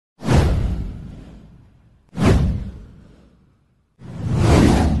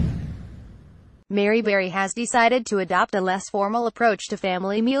Mary Berry has decided to adopt a less formal approach to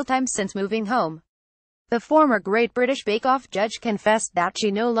family mealtimes since moving home. The former Great British Bake Off judge confessed that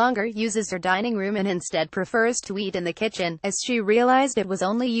she no longer uses her dining room and instead prefers to eat in the kitchen, as she realized it was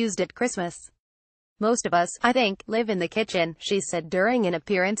only used at Christmas. "Most of us, I think, live in the kitchen," she said during an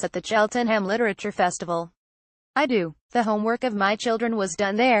appearance at the Cheltenham Literature Festival. "I do. The homework of my children was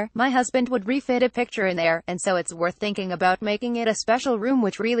done there, my husband would refit a picture in there, and so it's worth thinking about making it a special room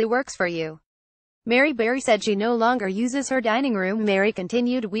which really works for you." Mary Berry said she no longer uses her dining room. Mary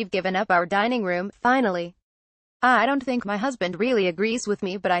continued, "We've given up our dining room, finally. I don't think my husband really agrees with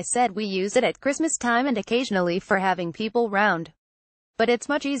me, but I said we use it at Christmas time and occasionally for having people round. But it's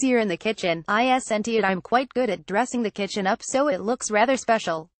much easier in the kitchen. I'm quite good at dressing the kitchen up so it looks rather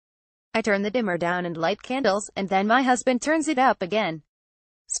special. I turn the dimmer down and light candles, and then my husband turns it up again."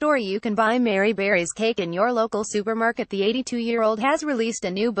 Story: you can buy Mary Berry's cake in your local supermarket. The 82-year-old has released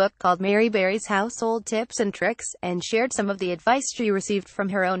a new book called Mary Berry's Household Tips and Tricks, and shared some of the advice she received from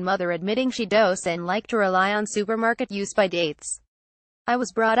her own mother, admitting she doesn't like to rely on supermarket use-by dates. "I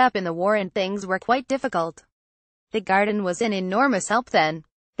was brought up in the war and things were quite difficult. The garden was an enormous help then.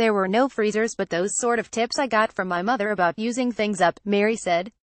 There were no freezers, but those sort of tips I got from my mother about using things up," Mary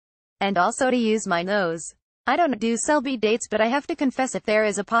said. "And also to use my nose. I don't do sell-by dates, but I have to confess, if there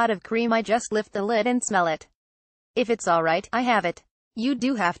is a pot of cream I just lift the lid and smell it. If it's alright, I have it. You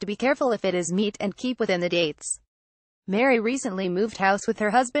do have to be careful if it is meat and keep within the dates." Mary recently moved house with her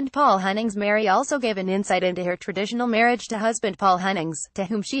husband Paul Hennings. Mary also gave an insight into her traditional marriage to husband Paul Hennings, to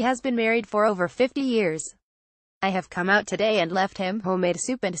whom she has been married for over 50 years. "I have come out today and left him homemade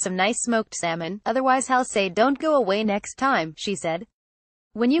soup and some nice smoked salmon, otherwise he'll say don't go away next time," she said.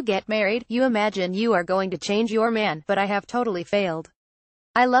 "When you get married, you imagine you are going to change your man, but I have totally failed.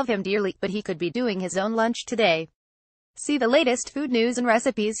 I love him dearly, but he could be doing his own lunch today." See the latest food news and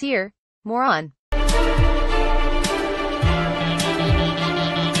recipes here. More on